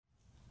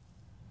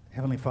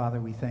Heavenly Father,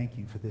 we thank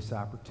you for this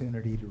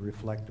opportunity to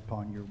reflect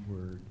upon your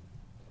word.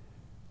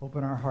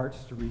 Open our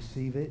hearts to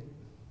receive it,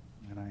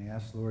 and I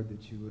ask, Lord,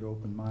 that you would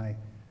open my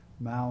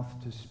mouth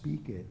to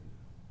speak it,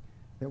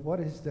 that what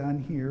is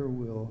done here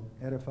will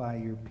edify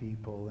your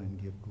people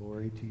and give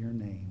glory to your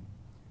name.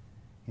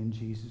 In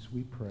Jesus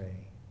we pray.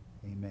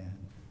 Amen.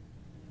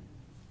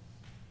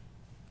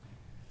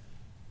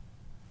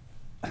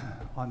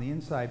 On the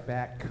inside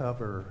back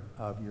cover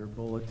of your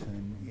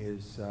bulletin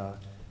is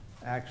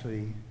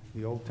actually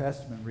the Old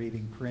Testament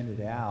reading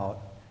printed out.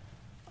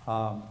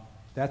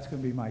 That's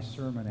going to be my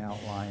sermon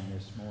outline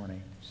this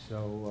morning,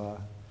 so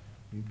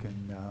you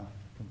can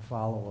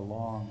follow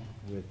along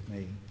with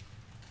me.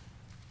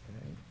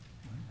 Okay.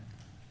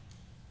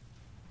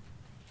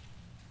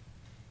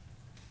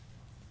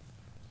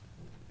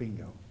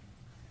 Bingo.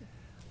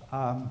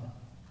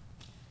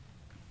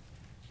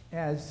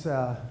 As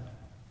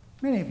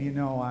many of you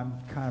know, I'm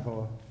kind of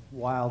a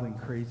wild and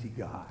crazy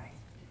guy.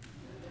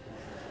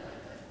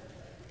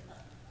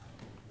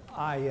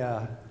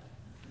 I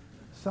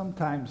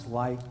sometimes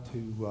like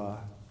to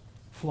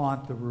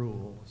flaunt the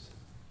rules.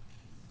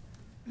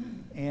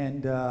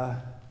 And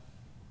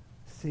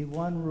see,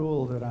 one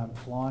rule that I'm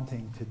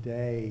flaunting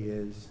today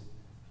is,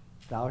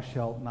 thou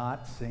shalt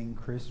not sing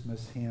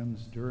Christmas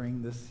hymns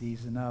during the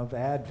season of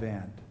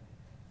Advent.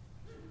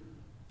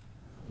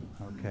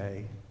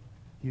 Okay,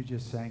 you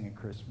just sang a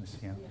Christmas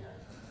hymn.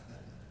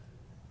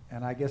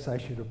 And I guess I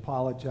should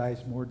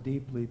apologize more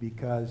deeply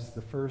because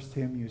the first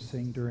hymn you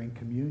sing during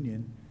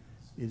communion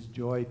is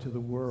Joy to the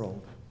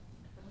World.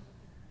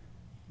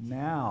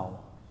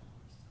 Now,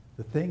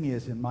 the thing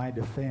is, in my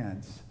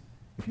defense,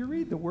 if you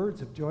read the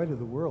words of Joy to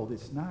the World,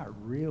 it's not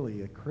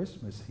really a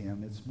Christmas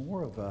hymn. It's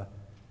more of a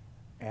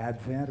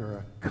Advent or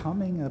a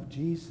coming of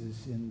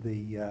Jesus in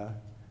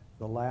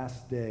the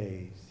last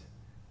days.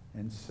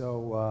 And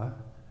so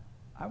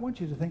I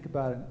want you to think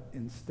about it,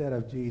 instead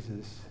of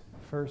Jesus'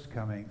 first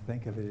coming,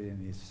 think of it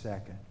in his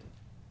second.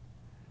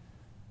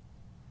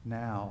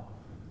 Now,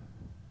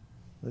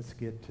 let's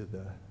get to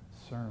the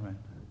sermon.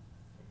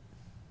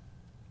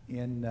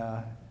 In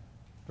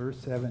verse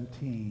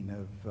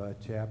 17 of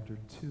chapter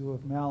 2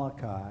 of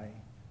Malachi,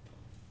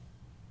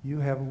 you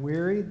have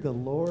wearied the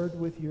Lord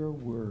with your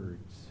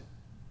words.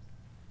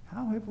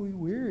 How have we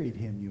wearied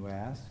him, you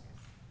ask?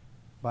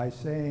 By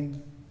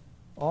saying,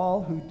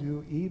 all who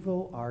do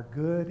evil are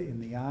good in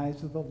the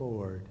eyes of the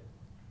Lord,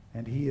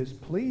 and he is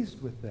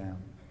pleased with them.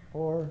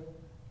 Or,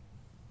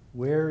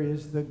 where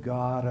is the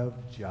God of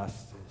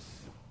justice?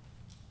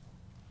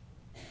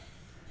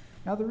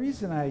 Now, the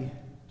reason I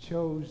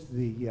chose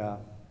the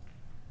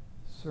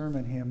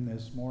sermon hymn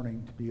this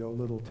morning to be O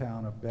Little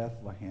Town of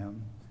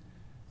Bethlehem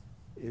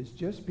is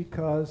just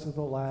because of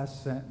the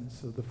last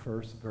sentence of the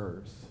first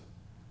verse.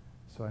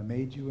 So I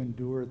made you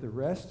endure the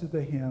rest of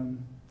the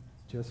hymn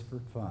just for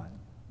fun,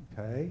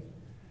 okay?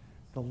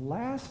 The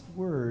last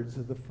words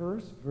of the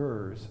first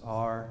verse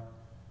are,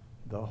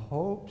 the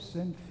hopes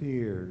and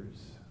fears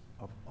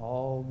of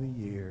all the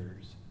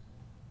years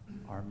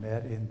are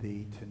met in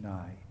thee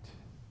tonight.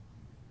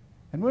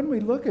 And when we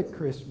look at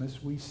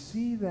Christmas, we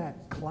see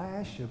that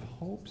clash of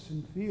hopes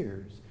and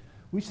fears.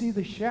 We see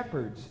the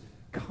shepherds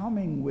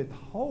coming with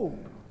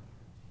hope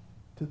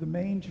to the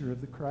manger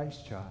of the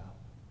Christ child.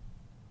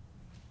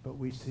 But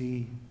we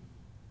see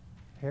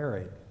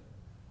Herod,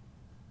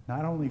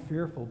 not only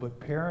fearful, but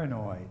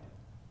paranoid,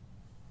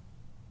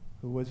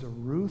 who was a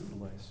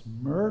ruthless,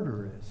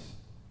 murderous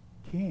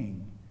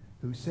king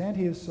who sent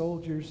his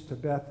soldiers to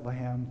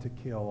Bethlehem to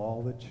kill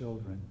all the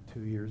children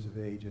 2 years of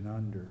age and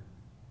under.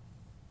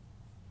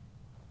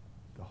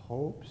 The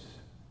hopes,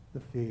 the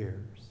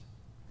fears.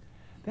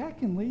 That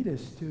can lead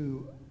us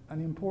to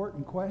an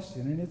important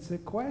question, and it's a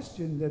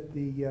question that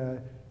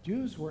the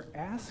Jews were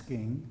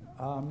asking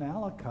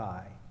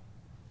Malachi.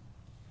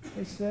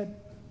 They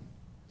said,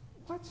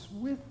 what's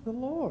with the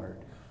Lord?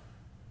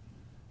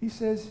 He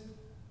says,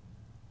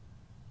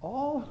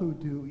 all who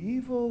do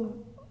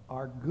evil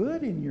are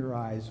good in your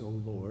eyes, O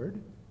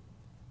Lord,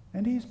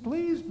 and he's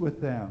pleased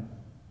with them.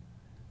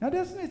 Now,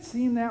 doesn't it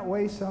seem that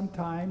way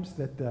sometimes,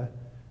 that the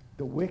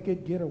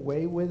wicked get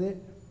away with it?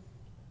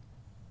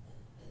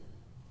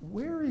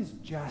 Where is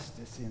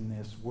justice in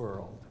this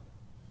world?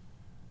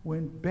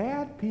 When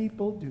bad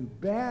people do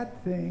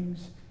bad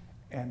things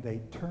and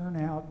they turn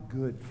out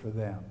good for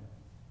them.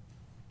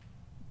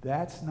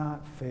 That's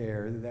not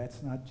fair.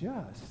 That's not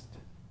just.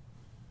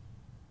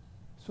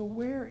 So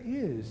where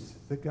is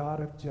the God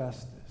of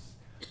justice?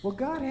 Well,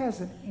 God has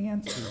an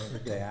answer for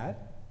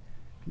that.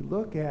 If you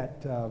look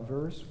at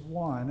verse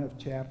 1 of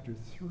chapter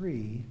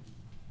 3,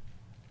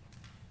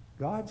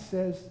 God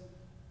says,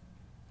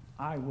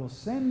 I will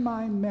send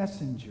my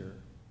messenger.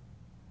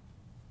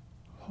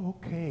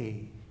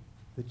 Okay,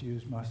 the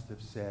Jews must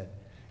have said.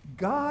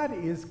 God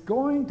is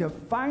going to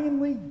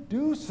finally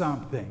do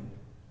something.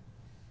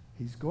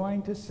 He's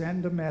going to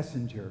send a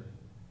messenger.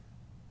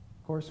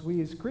 Of course, we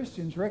as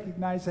Christians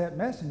recognize that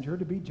messenger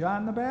to be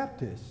John the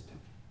Baptist.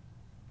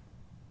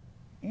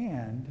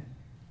 And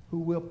who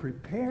will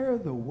prepare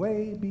the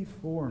way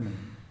before me.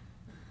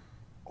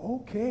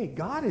 okay,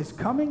 God is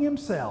coming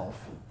himself.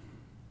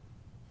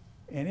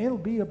 And it'll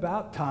be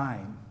about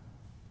time.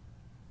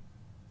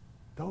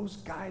 Those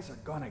guys are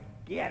going to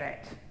get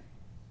it.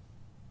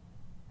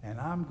 And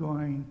I'm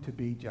going to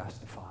be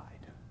justified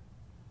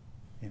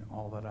in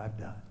all that I've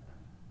done.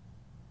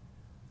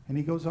 And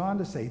he goes on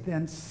to say,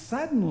 then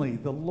suddenly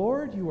the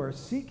Lord you are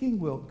seeking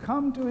will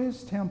come to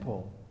his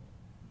temple.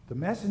 The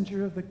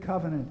messenger of the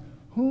covenant,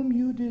 whom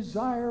you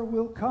desire,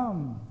 will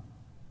come.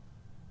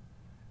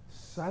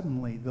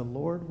 Suddenly the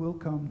Lord will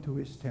come to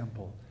his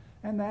temple.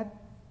 And that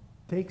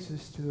takes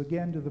us to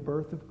the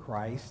birth of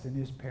Christ and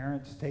his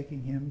parents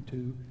taking him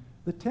to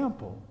the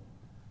temple.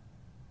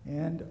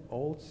 And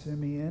old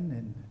Simeon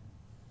and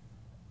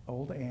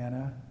old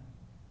Anna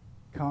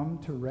come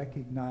to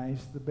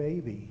recognize the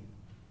baby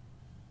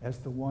as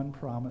the one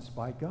promised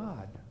by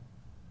God.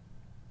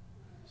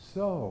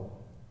 So,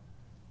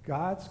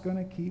 God's going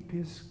to keep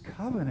his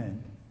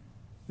covenant.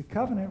 The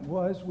covenant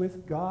was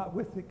with God,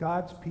 with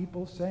God's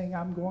people, saying,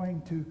 I'm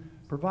going to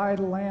provide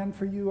a land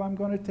for you. I'm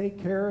going to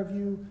take care of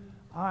you.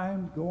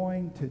 I'm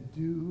going to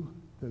do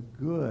the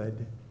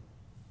good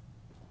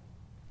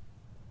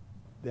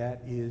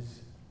that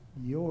is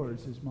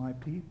yours as my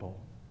people,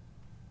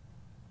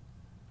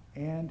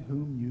 and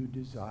whom you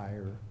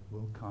desire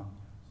will come.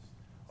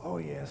 Oh,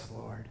 yes,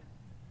 Lord.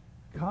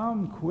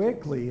 Come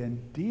quickly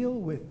and deal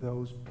with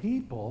those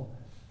people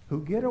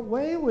who get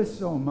away with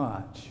so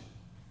much.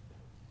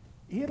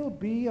 It'll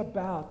be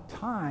about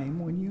time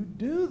when you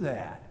do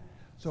that.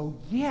 So,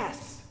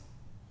 yes,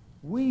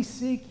 we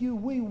seek you.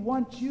 We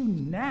want you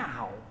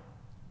now.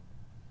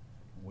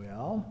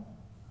 Well,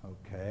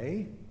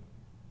 okay.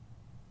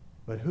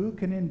 But who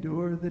can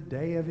endure the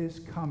day of his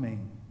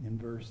coming in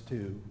verse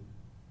 2?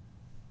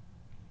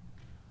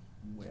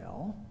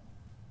 Well,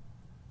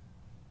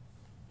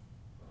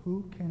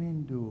 who can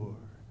endure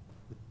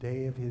the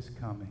day of his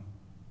coming?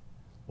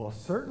 Well,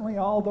 certainly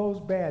all those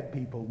bad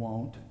people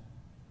won't.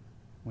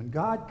 When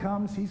God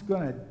comes, he's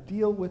going to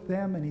deal with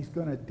them, and he's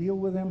going to deal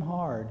with them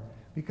hard,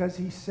 because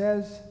he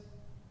says,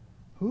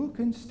 who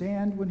can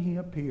stand when he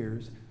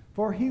appears?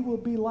 For he will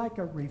be like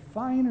a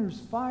refiner's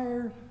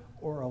fire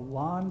or a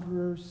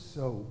launderer's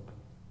soap.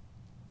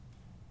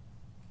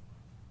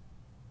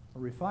 A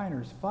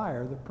refiner's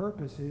fire, the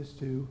purpose is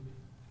to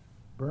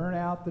burn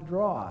out the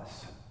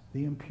dross,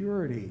 the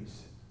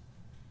impurities.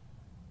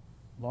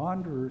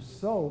 Launderer's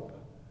soap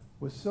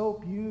was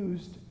soap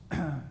used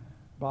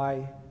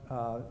by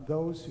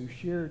those who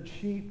sheared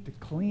sheep to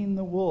clean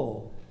the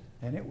wool,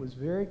 and it was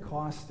very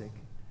caustic.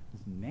 It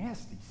was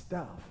nasty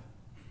stuff.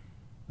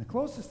 The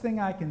closest thing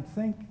I can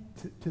think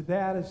to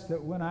that is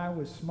that when I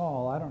was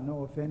small, I don't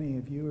know if any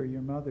of you or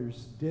your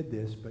mothers did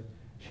this, but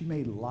she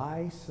made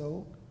lye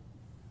soap.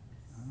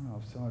 I don't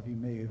know if some of you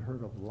may have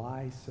heard of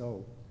lye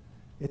soap.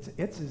 It's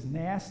as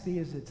nasty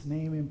as its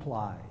name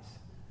implies.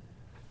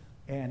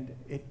 And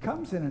it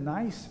comes in a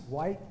nice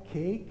white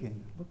cake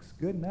and looks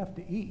good enough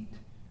to eat.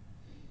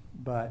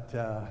 But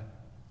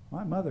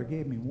my mother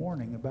gave me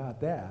warning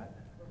about that.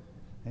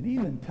 And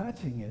even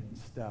touching it and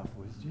stuff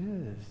was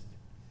just...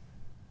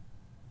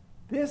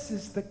 This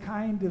is the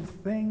kind of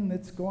thing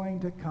that's going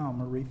to come.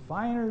 A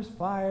refiner's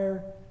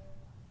fire,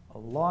 a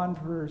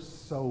launderer's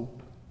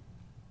soap.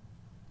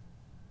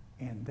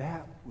 And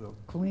that will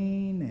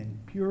clean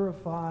and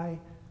purify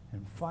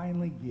and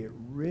finally get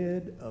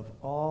rid of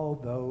all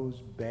those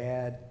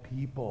bad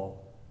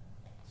people.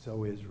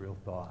 So Israel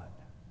thought.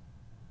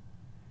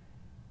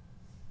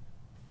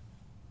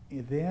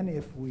 And then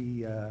if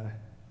we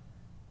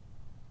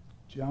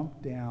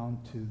jump down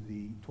to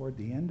toward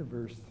the end of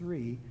verse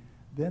 3,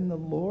 then the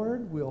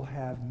Lord will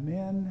have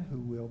men who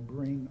will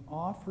bring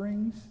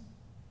offerings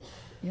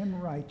in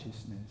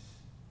righteousness.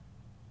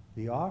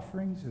 The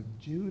offerings of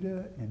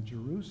Judah and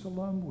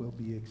Jerusalem will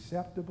be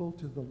acceptable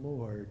to the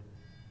Lord,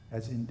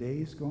 as in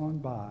days gone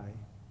by,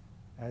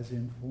 as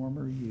in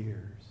former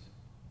years.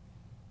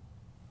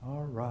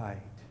 All right.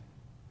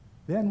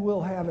 Then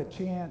we'll have a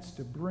chance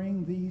to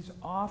bring these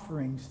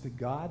offerings to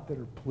God that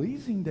are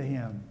pleasing to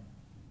him.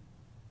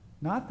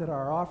 Not that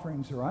our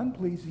offerings are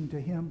unpleasing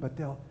to him, but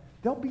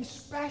they'll be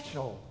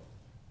special.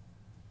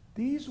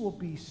 These will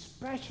be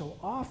special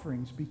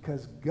offerings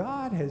because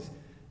God has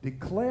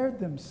declared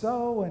them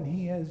so, and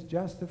he has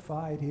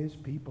justified his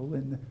people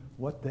in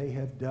what they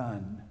have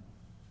done.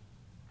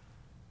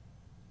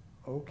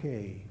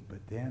 Okay, but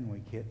then we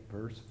get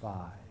verse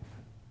 5.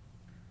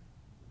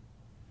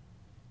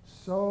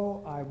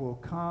 So I will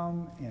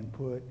come and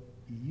put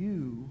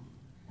you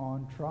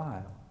on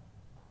trial.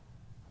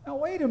 Now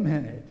wait a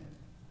minute.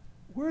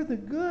 We're the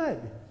good.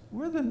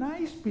 We're the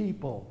nice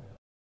people.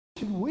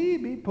 Should we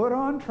be put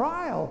on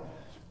trial?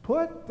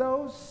 Put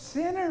those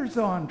sinners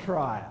on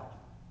trial.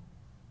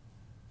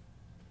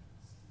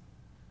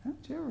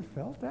 Haven't you ever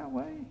felt that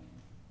way?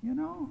 You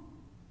know?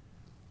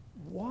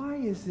 Why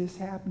is this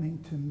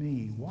happening to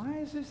me? Why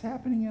is this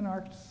happening in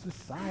our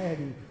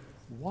society?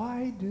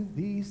 Why do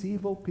these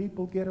evil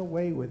people get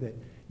away with it?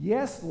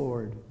 Yes,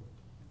 Lord.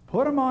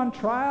 Put them on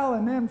trial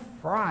and then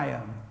fry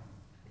them.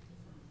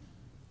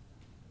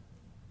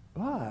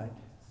 But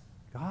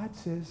God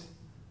says,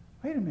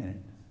 wait a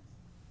minute.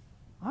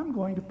 I'm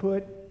going to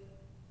put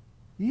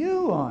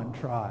you on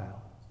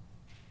trial.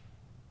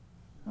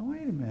 Now,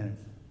 wait a minute.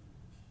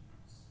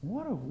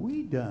 What have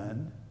we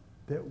done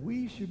that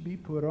we should be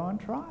put on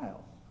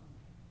trial?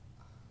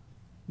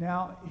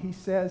 Now, he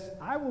says,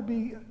 I will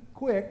be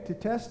quick to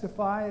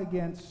testify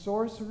against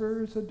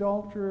sorcerers,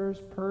 adulterers,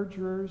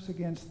 perjurers,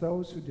 against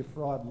those who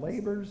defraud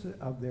laborers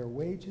of their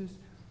wages,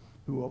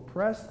 who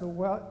oppress the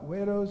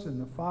widows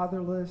and the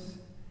fatherless,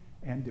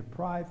 and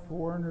deprive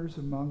foreigners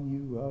among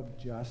you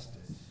of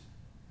justice.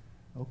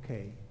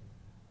 Okay,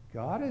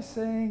 God is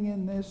saying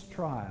in this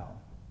trial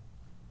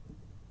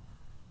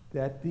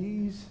that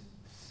these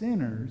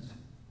sinners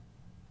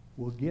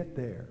will get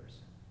theirs.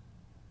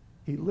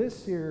 He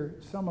lists here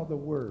some of the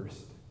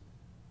worst.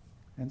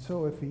 And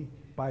so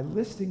by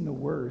listing the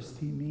worst,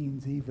 he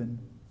means even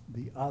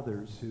the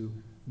others who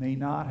may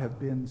not have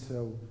been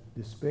so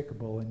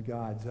despicable in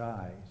God's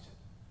eyes.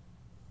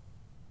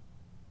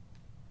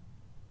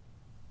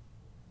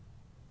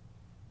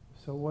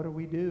 So what do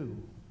we do?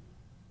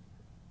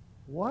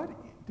 What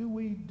do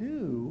we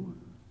do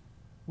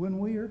when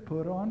we are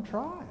put on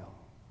trial?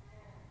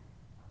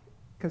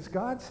 Because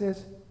God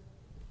says,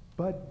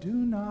 but do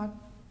not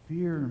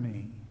fear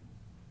me.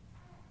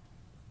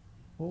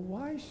 Well,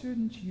 why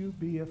shouldn't you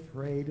be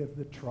afraid of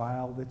the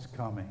trial that's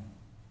coming?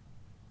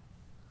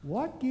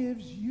 What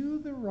gives you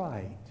the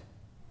right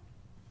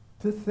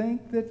to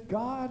think that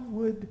God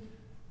would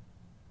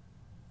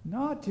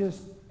not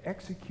just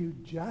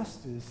execute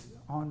justice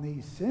on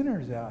these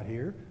sinners out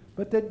here,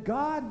 but that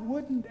God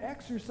wouldn't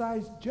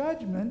exercise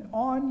judgment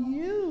on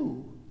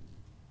you?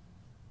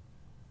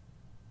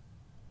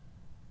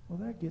 Well,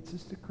 that gets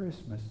us to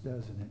Christmas,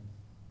 doesn't it?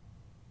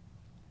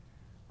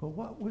 But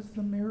what was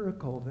the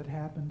miracle that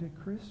happened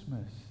at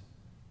Christmas?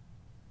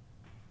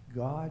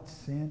 God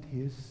sent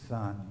his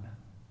Son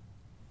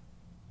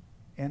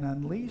and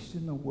unleashed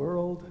in the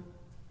world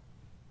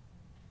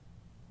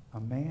a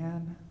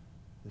man,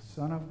 the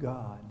Son of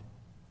God,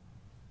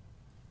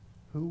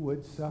 who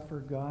would suffer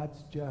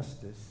God's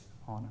justice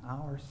on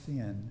our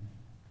sin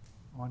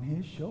on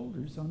his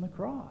shoulders on the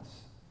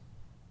cross.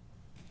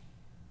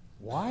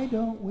 Why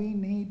don't we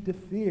need to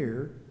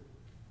fear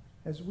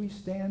as we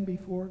stand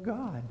before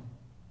God?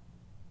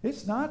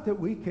 It's not that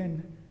we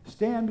can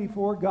stand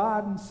before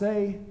God and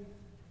say,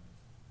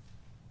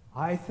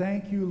 I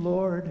thank you,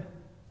 Lord,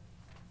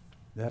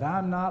 that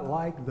I'm not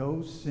like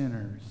those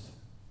sinners.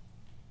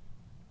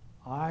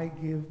 I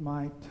give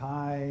my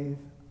tithe.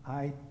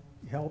 I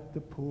help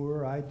the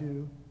poor. I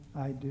do.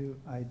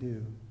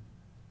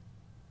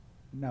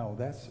 No,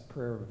 that's the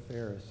prayer of a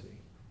Pharisee.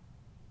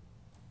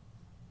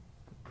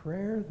 The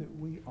prayer that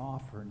we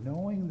offer,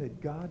 knowing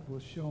that God will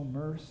show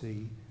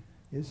mercy,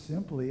 is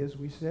simply, as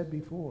we said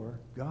before,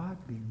 God,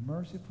 be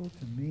merciful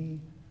to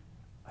me,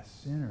 a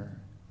sinner.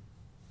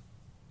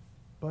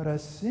 But a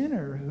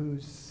sinner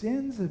whose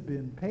sins have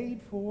been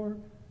paid for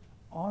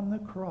on the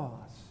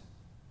cross.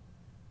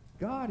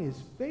 God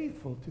is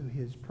faithful to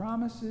his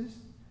promises.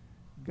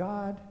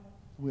 God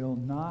will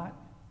not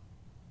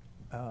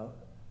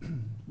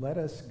let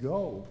us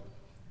go.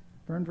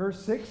 For in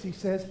verse 6 he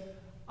says,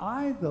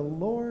 I, the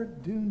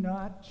Lord, do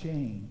not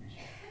change.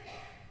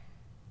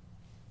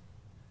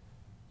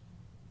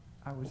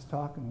 I was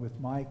talking with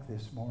Mike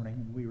this morning,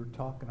 and we were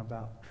talking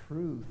about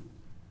truth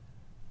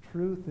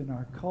in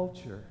our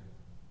culture.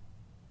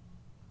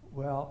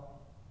 Well,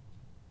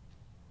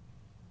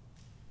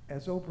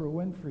 as Oprah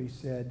Winfrey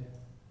said,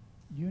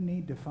 you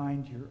need to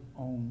find your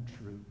own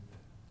truth.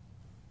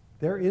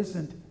 There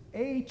isn't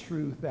a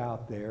truth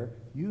out there.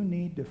 You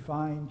need to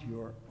find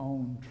your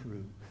own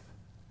truth.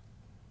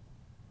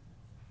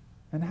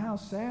 And how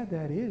sad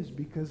that is,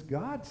 because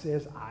God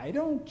says, I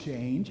don't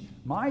change.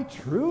 My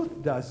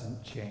truth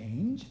doesn't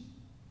change.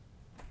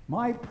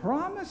 My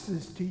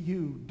promises to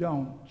you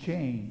don't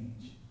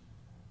change.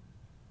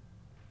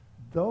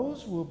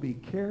 Those will be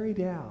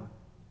carried out.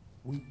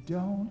 We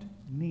don't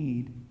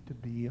need to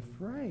be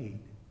afraid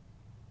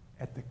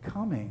at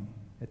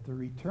the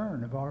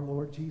return of our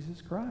Lord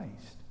Jesus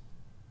Christ.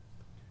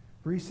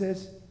 For he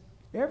says,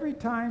 ever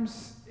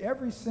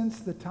since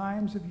the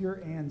times of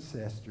your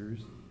ancestors,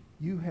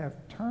 you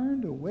have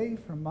turned away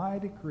from my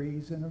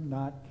decrees and have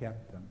not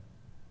kept them.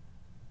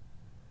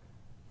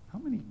 How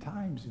many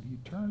times have you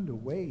turned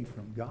away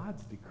from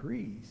God's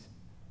decrees?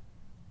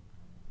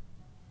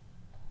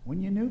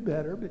 When you knew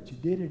better, but you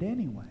did it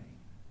anyway.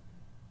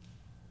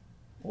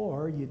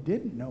 Or you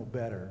didn't know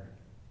better,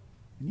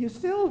 and you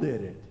still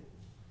did it.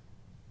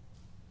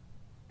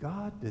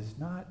 God does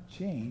not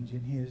change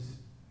in his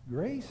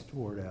grace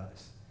toward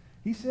us.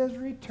 He says,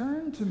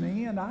 return to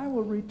me, and I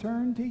will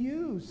return to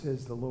you,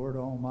 says the Lord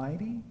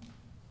Almighty.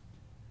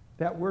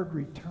 That word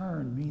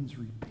return means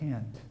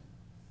repent.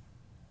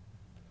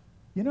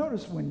 You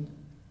notice when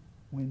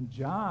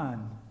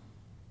John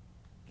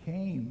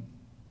came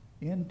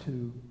in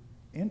to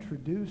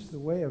introduce the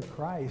way of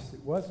Christ,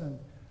 it wasn't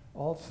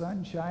all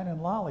sunshine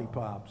and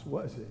lollipops,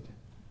 was it?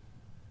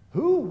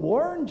 Who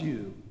warned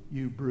you,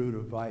 you brood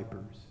of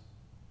vipers?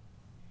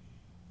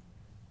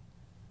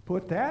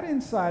 Put that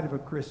inside of a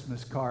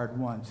Christmas card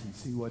once and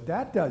see what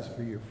that does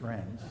for your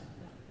friends.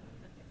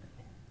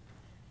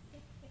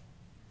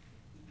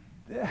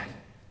 That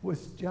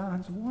was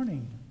John's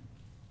warning.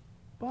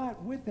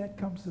 But with that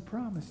comes the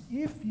promise.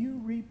 If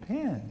you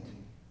repent,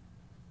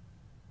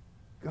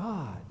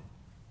 God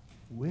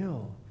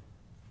will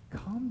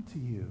come to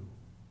you.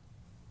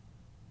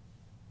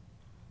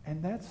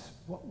 And that's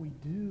what we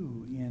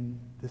do in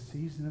the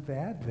season of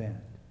Advent.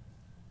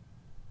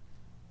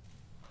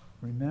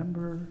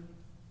 Remember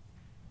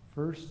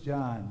 1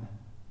 John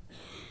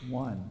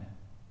 1,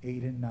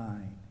 8 and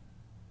 9.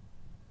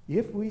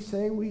 If we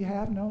say we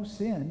have no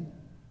sin,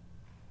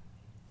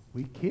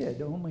 we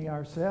kid only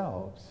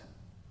ourselves.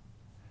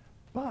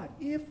 But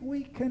if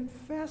we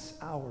confess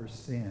our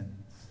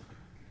sins,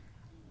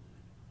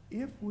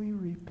 if we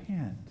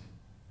repent,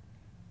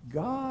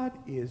 God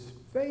is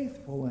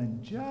faithful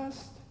and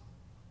just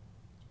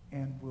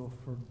and will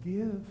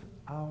forgive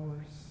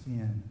our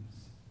sins.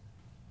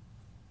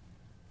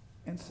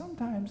 And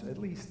sometimes, at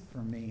least for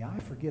me, I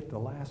forget the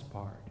last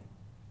part.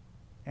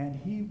 And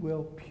he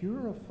will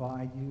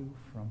purify you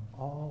from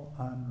all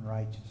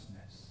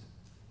unrighteousness.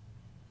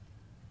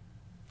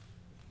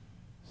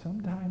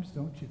 Sometimes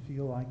don't you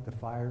feel like the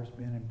fire's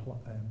been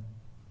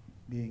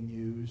being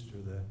used, or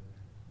the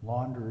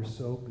launderer's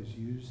soap is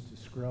used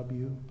to scrub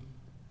you?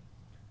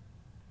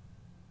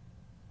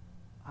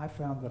 I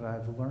found that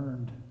I've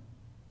learned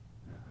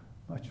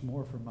much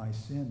more from my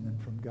sin than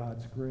from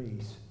God's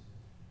grace,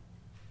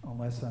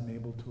 unless I'm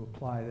able to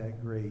apply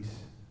that grace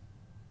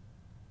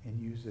and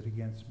use it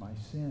against my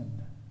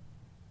sin.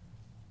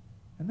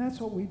 And that's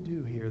what we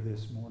do here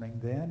this morning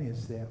then,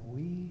 is that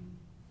we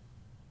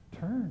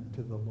turn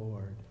to the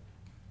Lord.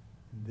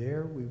 And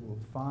there we will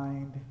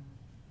find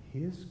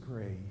his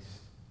grace,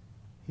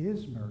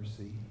 his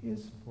mercy,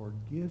 his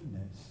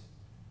forgiveness,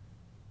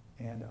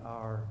 and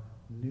our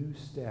new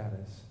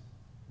status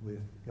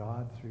with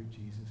God through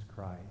Jesus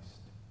Christ.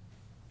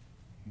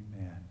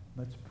 Amen.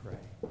 Let's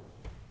pray.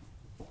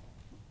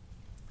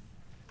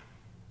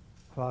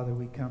 Father,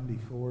 we come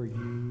before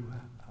you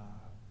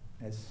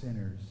as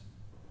sinners,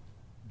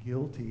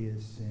 guilty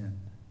as sin.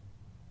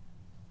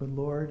 But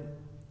Lord,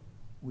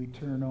 we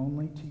turn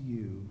only to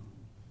you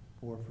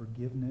for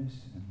forgiveness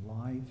and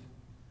life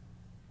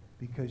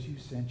because you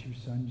sent your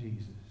Son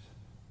Jesus.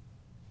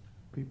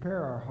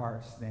 Prepare our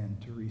hearts then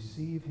to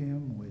receive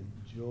him with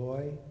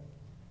joy,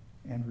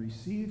 and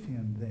receive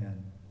him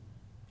then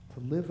to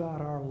live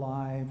out our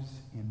lives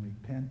in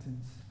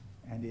repentance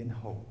and in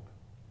hope.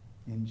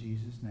 In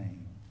Jesus'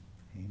 name,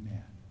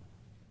 amen.